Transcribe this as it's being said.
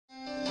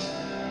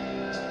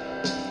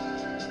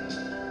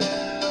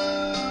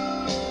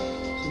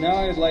Now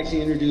I'd like to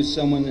introduce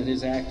someone that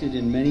has acted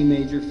in many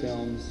major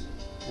films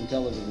and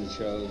television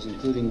shows,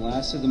 including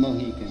Last of the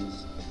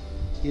Mohicans.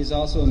 He is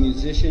also a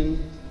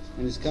musician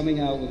and is coming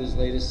out with his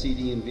latest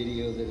CD and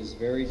video that is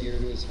very dear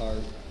to his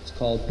heart. It's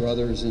called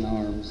Brothers in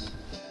Arms.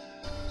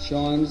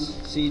 Shawn's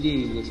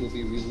CD, which will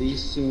be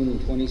released soon in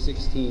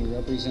 2016,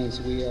 represents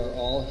We Are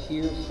All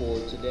Here For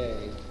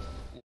Today.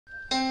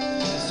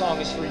 This song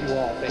is for you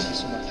all. Thank you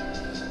so much.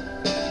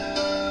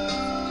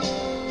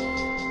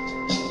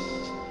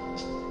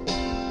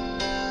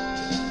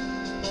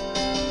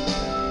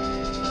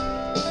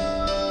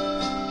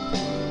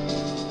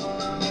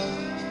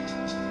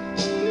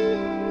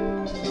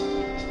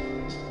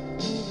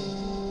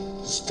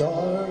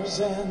 Stars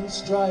and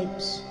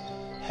stripes,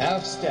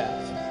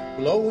 half-staff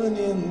blowing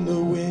in the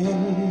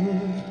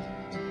wind,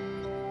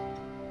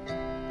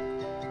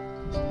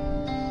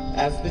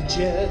 as the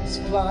jets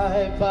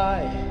fly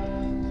by,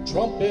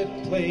 trumpet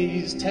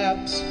plays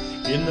taps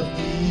in the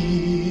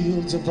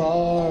fields of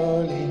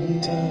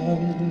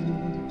Arlington.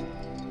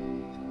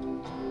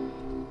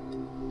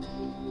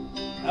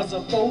 As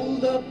I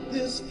fold up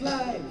this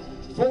flag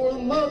for a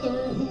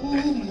mother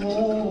who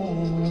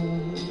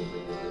mourns,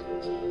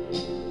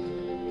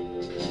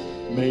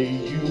 may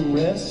you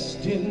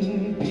rest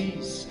in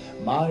peace,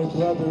 my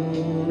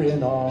brother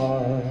in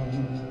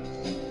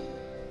arms.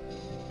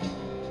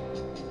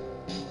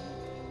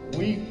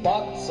 We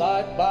fought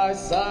side by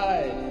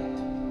side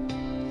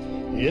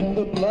in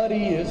the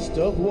bloodiest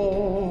of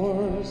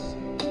wars.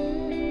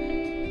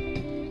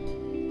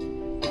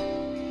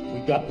 We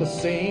got the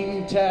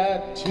same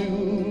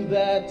tattoo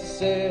that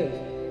said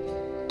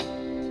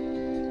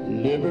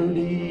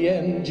liberty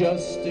and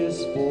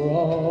justice for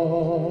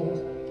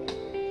all.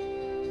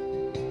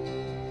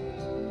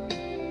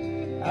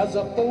 As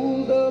I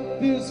fold up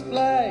this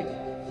flag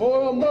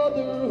for a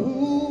mother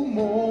who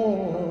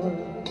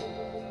mourns,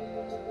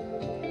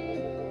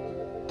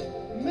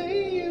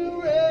 may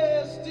you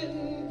rest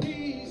in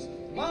peace,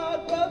 my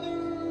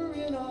brother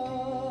in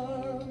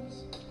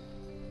arms.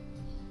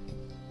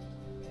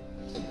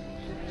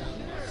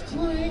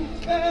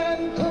 Strength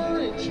and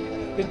courage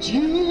that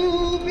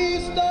you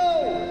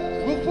bestow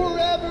will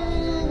forever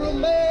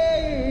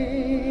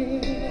remain.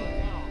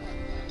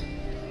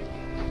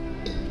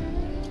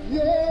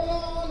 Your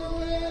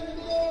honor and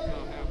glory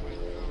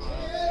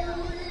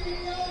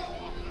carry on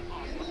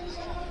in the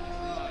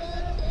child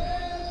that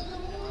bears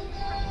your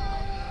name.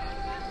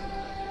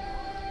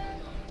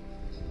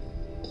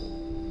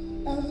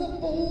 As I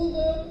fold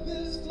up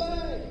this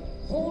flag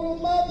for a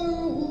mother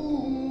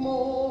who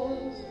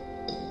mourns,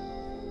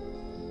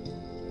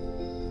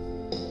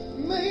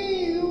 may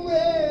you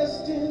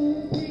rest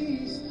in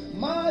peace,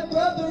 my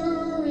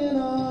brother in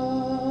arms.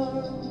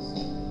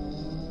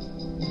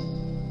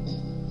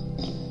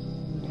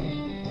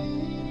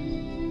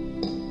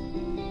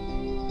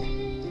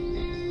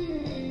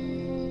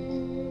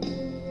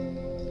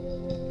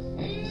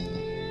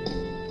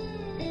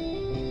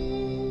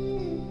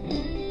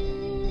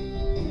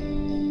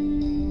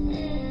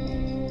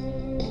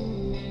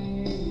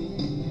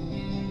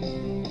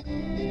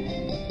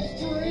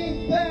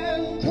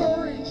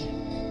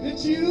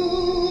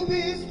 You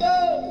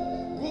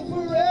bestow will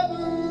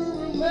forever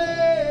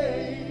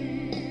remain.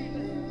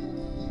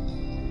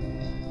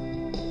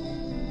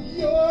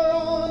 Your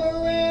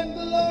honor and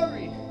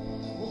glory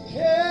will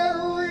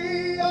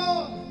carry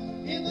on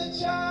in the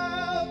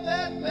child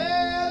that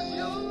bears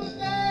your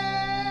name.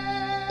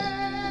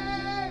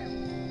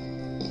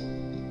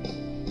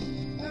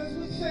 As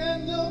we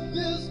send up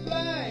this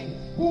flag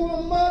for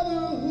a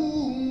mother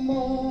who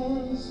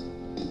mourns,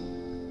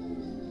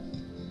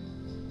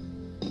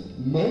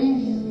 may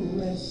you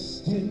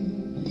rest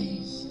in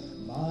peace,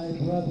 my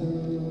brother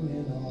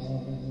in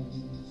arms.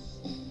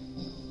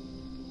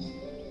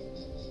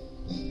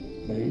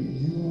 May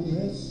you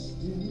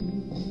rest in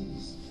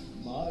peace,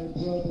 my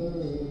brother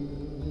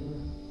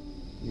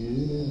in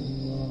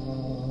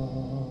arms.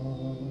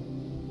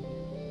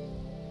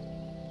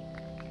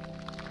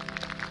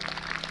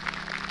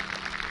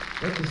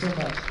 Thank you so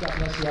much. God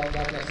bless you all.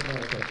 God bless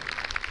America.